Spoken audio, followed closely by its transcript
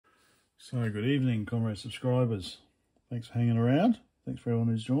So good evening, comrade subscribers. Thanks for hanging around. Thanks for everyone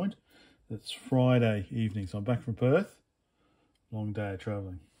who's joined. It's Friday evening, so I'm back from Perth. Long day of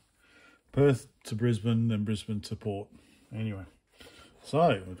travelling. Perth to Brisbane and Brisbane to Port. Anyway,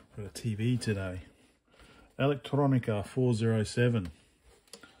 so we've got a TV today. Elektronika 407.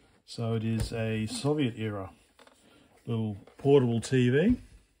 So it is a Soviet era little portable TV.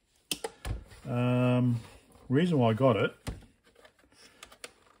 Reason why I got it.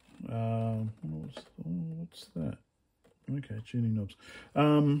 What's that? Okay, tuning knobs.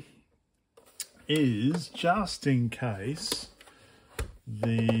 Is just in case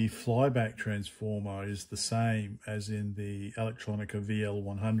the flyback transformer is the same as in the Elektronika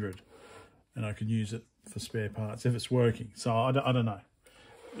VL100, and I can use it for spare parts if it's working. So I don't know.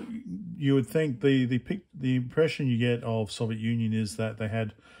 You would think the impression you get of Soviet Union is that they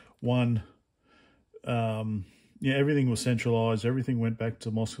had one. Yeah, everything was centralized. Everything went back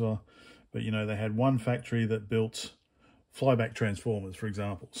to Moskva, but they had one factory that built flyback transformers, for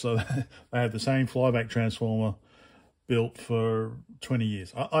example. So they had the same flyback transformer built for 20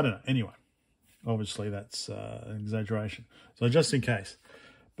 years. I don't know. Anyway, obviously that's an exaggeration. So just in case.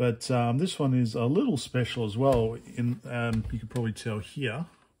 But this one is a little special as well. You can probably tell here.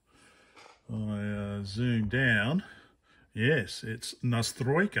 I zoom down. Yes, it's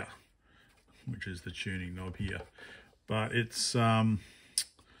Nastroika, which is the tuning knob here. But it's the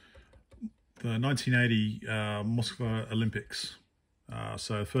 1980 Moscow Olympics.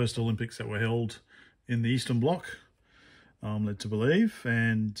 So first Olympics that were held in the Eastern Bloc, I'm led to believe.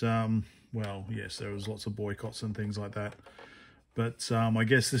 And, well, yes, there was lots of boycotts and things like that. But I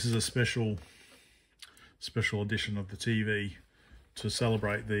guess this is a special edition of the TV to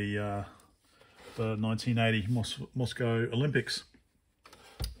celebrate the 1980 Moscow Olympics.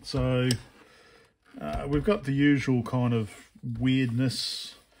 So we've got the usual kind of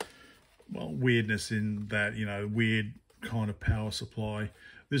weirdness. Well, weirdness in that, weird kind of power supply.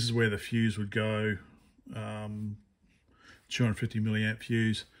 This is where the fuse would go, 250 milliamp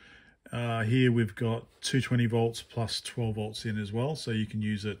fuse. Here we've got 220 volts plus 12 volts in as well. So you can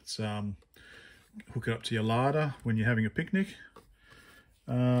use it, hook it up to your larder when you're having a picnic.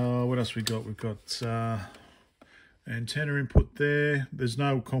 What else we got? We've got antenna input there. There's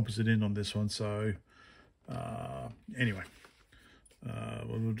no composite in on this one, so anyway. So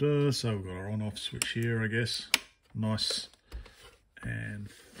we've got our on-off switch here, I guess. Nice and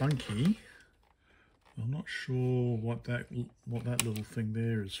funky. I'm not sure what that little thing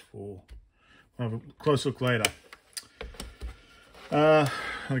there is for. I'll have a close look later. I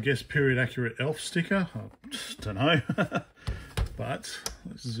guess period accurate ELF sticker. I don't know. But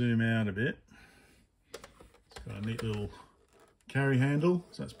let's zoom out a bit. It's got a neat little carry handle,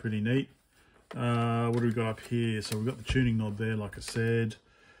 so that's pretty neat. What do we got up here? So we've got the tuning knob there, like I said.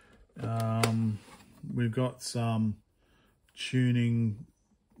 We've got some tuning,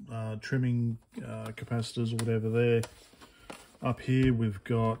 trimming capacitors or whatever there. Up here we've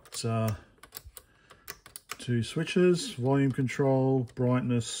got two switches, volume control,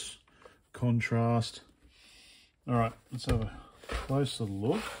 brightness, contrast. All right, let's have a closer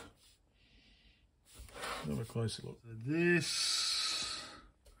look. Let's have a closer look at this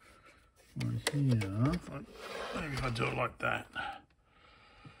one here. Maybe if I do it like that. I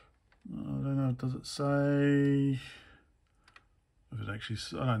don't know, does it say if it actually,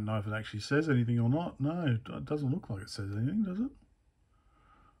 I don't know if it actually says anything or not. No, it doesn't look like it says anything, does it?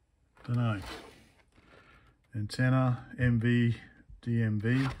 Don't know. Antenna, MV,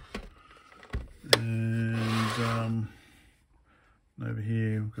 DMV, and over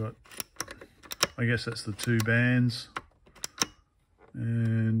here we've got, I guess that's the two bands,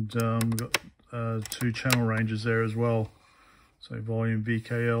 and we've got two channel ranges there as well. So volume,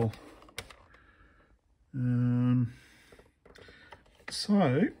 VKL.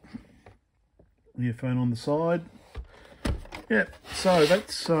 So earphone on the side. Yeah, so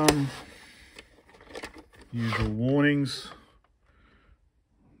that's usual warnings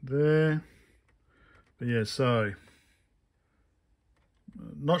there. But yeah, so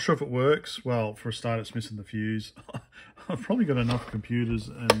not sure if it works. Well, for a start, it's missing the fuse. I've probably got enough computers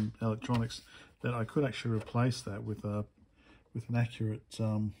and electronics that I could actually replace that with an accurate.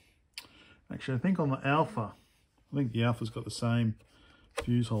 Actually, I think on the Alpha, I think the Alpha's got the same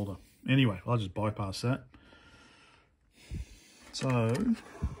fuse holder. Anyway, I'll just bypass that. So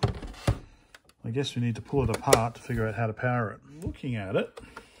I guess we need to pull it apart to figure out how to power it. Looking at it,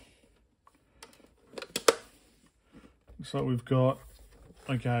 looks like we've got,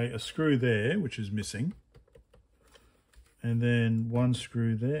 okay, a screw there, which is missing, and then one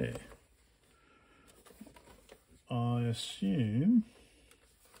screw there. I assume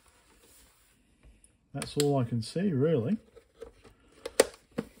That's all I can see, really.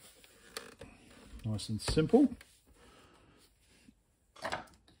 Nice and simple.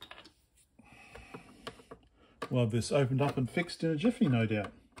 We'll have this opened up and fixed in a jiffy, no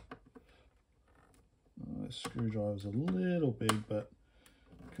doubt. This screwdriver's a little big, but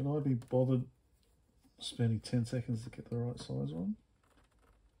can I be bothered spending 10 seconds to get the right size on?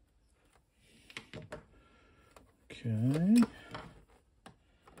 Okay.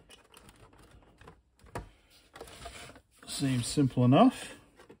 Seems simple enough.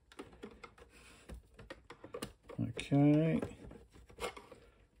 Okay.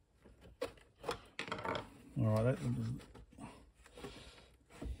 All right.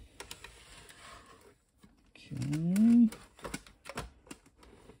 Okay.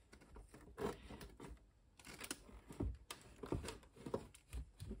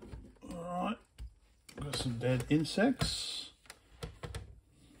 All right. Got some dead insects.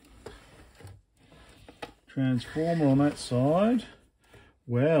 Transformer on that side.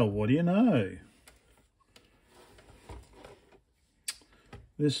 Well, what do you know?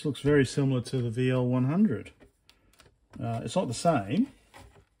 This looks very similar to the VL100. It's not the same.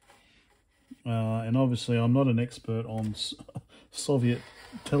 And obviously I'm not an expert on Soviet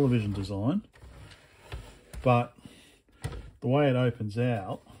television design. But the way it opens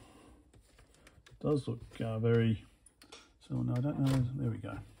out does look very... So no, I don't know. There we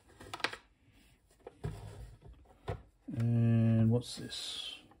go. And what's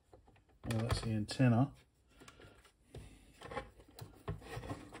this? Oh, that's the antenna.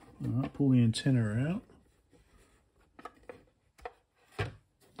 Alright, pull the antenna out.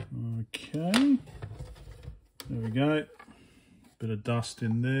 Okay. There we go. Bit of dust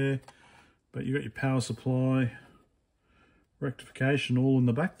in there. But you got your power supply, rectification all in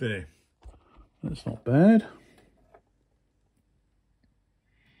the back there. That's not bad.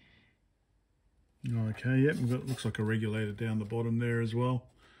 Okay, yep, we've got, looks like a regulator down the bottom there as well.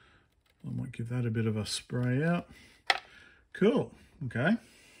 I might give that a bit of a spray out. Cool, okay.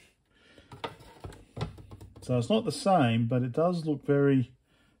 So it's not the same, but it does look very,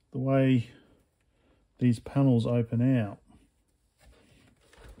 the way these panels open out.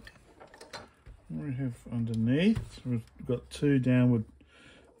 What do we have underneath? We've got two downward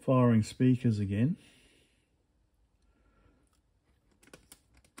firing speakers again.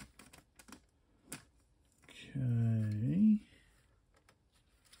 Okay.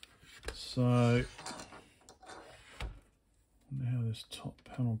 So, I wonder how this top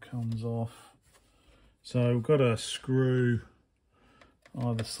panel comes off. So we've got a screw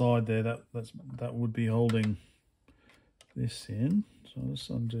either side there that would be holding this in. So let's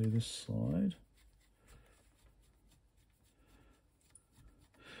undo this side.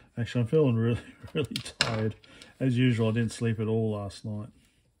 Actually, I'm feeling really tired. As usual, I didn't sleep at all last night.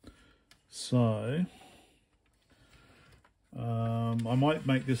 So I might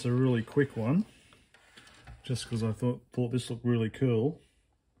make this a really quick one, just because I thought this looked really cool.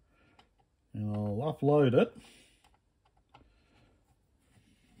 And I'll upload it.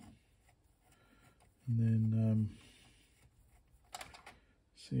 And then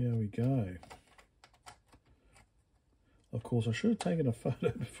see how we go. Of course, I should have taken a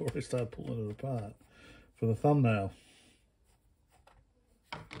photo before I start pulling it apart for the thumbnail.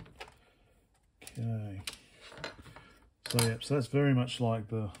 Okay. So yep, so that's very much like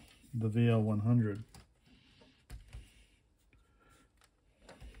the VL100.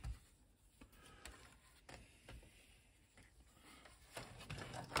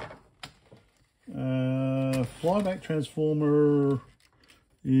 Flyback transformer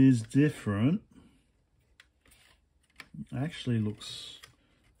is different. Actually looks,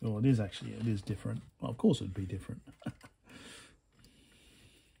 well, it is different. Well, of course it'd be different.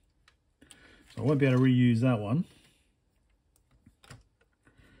 So I won't be able to reuse that one.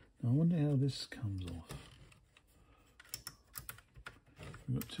 I wonder how this comes off.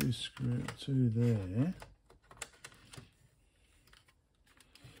 We've got two there.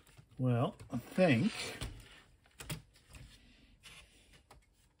 Well, I think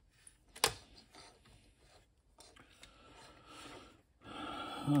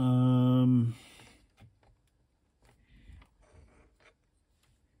I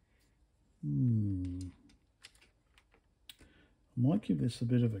might give this a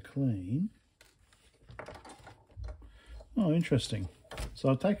bit of a clean. Oh, interesting. So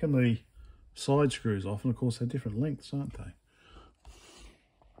I've taken the side screws off, and of course they're different lengths, aren't they?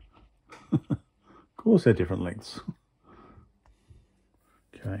 Of course they're different lengths.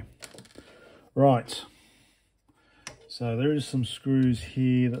 Okay. Right. So there is some screws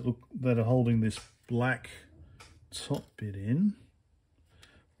here that are holding this black top bit in.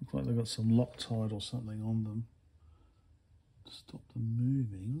 Look like they've got some Loctite or something on them to stop them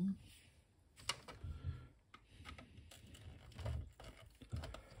moving.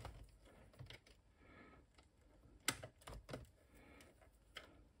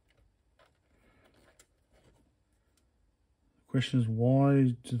 The question is,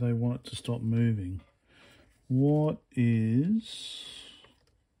 why do they want it to stop moving? What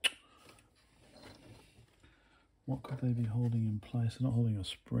could they be holding in place? They're not holding a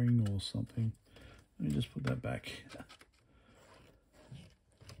spring or something. Let me just put that back.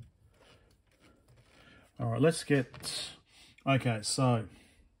 All right, let's get, okay, so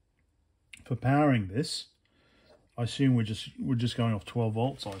for powering this, I assume we're just going off 12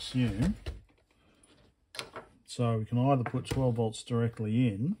 volts, I assume. So we can either put 12 volts directly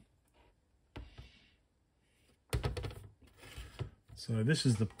in. So this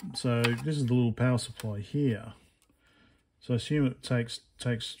is the little power supply here. So I assume it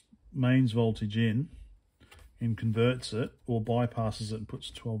takes mains voltage in and converts it, or bypasses it and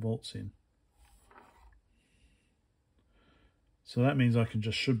puts 12 volts in. So that means I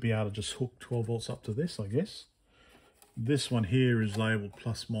should be able to just hook 12 volts up to this, I guess. This one here is labelled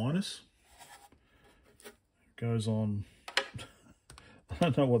plus minus. Goes on, I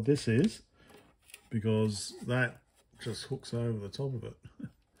don't know what this is, because that just hooks over the top of it.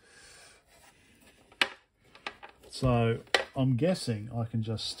 So I'm guessing I can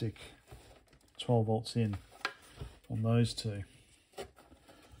just stick 12 volts in on those two.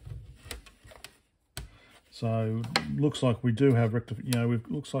 So looks like we do have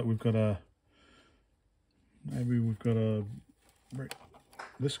looks like we've got a, maybe we've got a,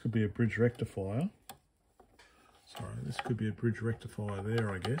 this could be a bridge rectifier. Sorry, this could be a bridge rectifier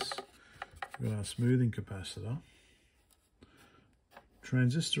there, I guess. We've got our smoothing capacitor.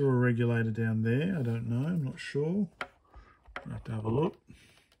 Transistor or regulator down there, I don't know, I'm not sure. I'll have to have a look.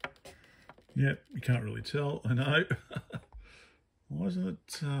 Yep, you can't really tell, I know. Why isn't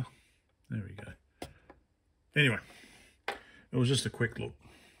it, there we go. Anyway, it was just a quick look.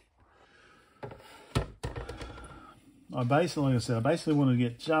 Like I said, I basically wanted to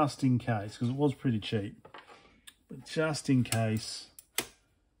get just in case, because it was pretty cheap, but just in case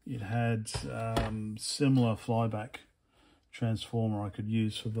it had similar flyback transformer I could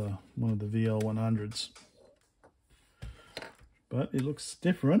use for one of the VL100s. But it looks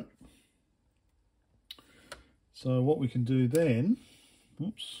different. So what we can do then,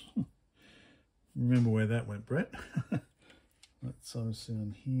 oops, remember where that went, Brett. Let's obviously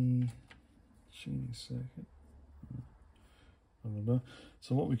on here, tuning circuit. Blah, blah, blah.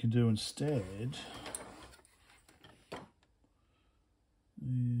 So what we can do instead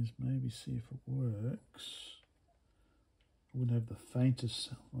is maybe see if it works. I wouldn't have the faintest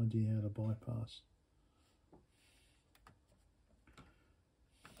idea how to bypass.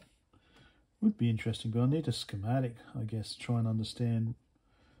 Would be interesting, but I need a schematic, I guess, to try and understand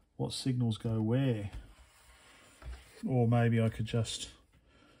what signals go where. Or maybe I could just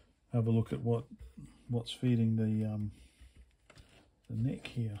have a look at what's feeding the neck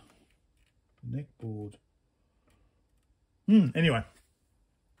here, the neck board. Anyway,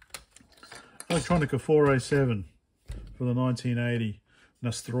 Elektronika 407 for the 1980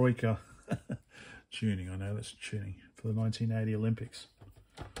 Nastroika tuning. I know that's tuning for the 1980 Olympics.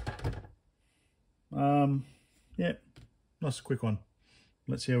 Yeah, nice quick one.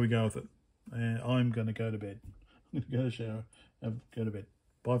 Let's see how we go with it. I'm going to go to bed. I'm going to go to the shower and go to bed.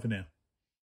 Bye for now.